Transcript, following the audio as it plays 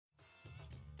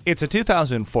It's a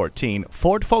 2014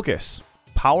 Ford Focus.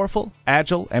 Powerful,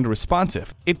 agile, and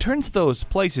responsive, it turns those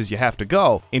places you have to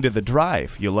go into the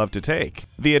drive you love to take.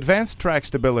 The advanced track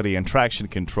stability and traction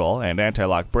control and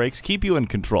anti-lock brakes keep you in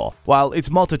control, while its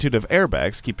multitude of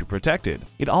airbags keep you protected.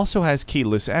 It also has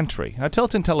keyless entry, a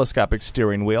tilt and telescopic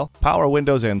steering wheel, power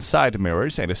windows and side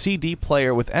mirrors, and a CD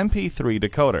player with MP3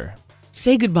 decoder.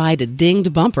 Say goodbye to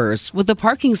dinged bumpers with the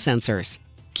parking sensors.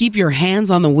 Keep your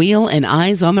hands on the wheel and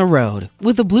eyes on the road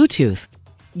with the Bluetooth.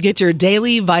 Get your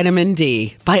daily vitamin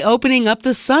D by opening up the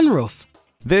sunroof.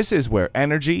 This is where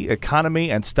energy, economy,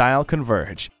 and style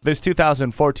converge. This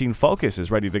 2014 Focus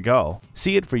is ready to go.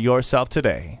 See it for yourself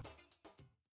today.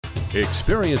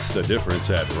 Experience the difference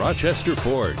at Rochester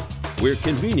Ford. We're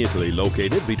conveniently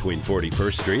located between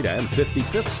 41st Street and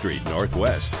 55th Street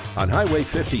Northwest on Highway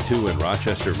 52 in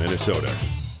Rochester, Minnesota.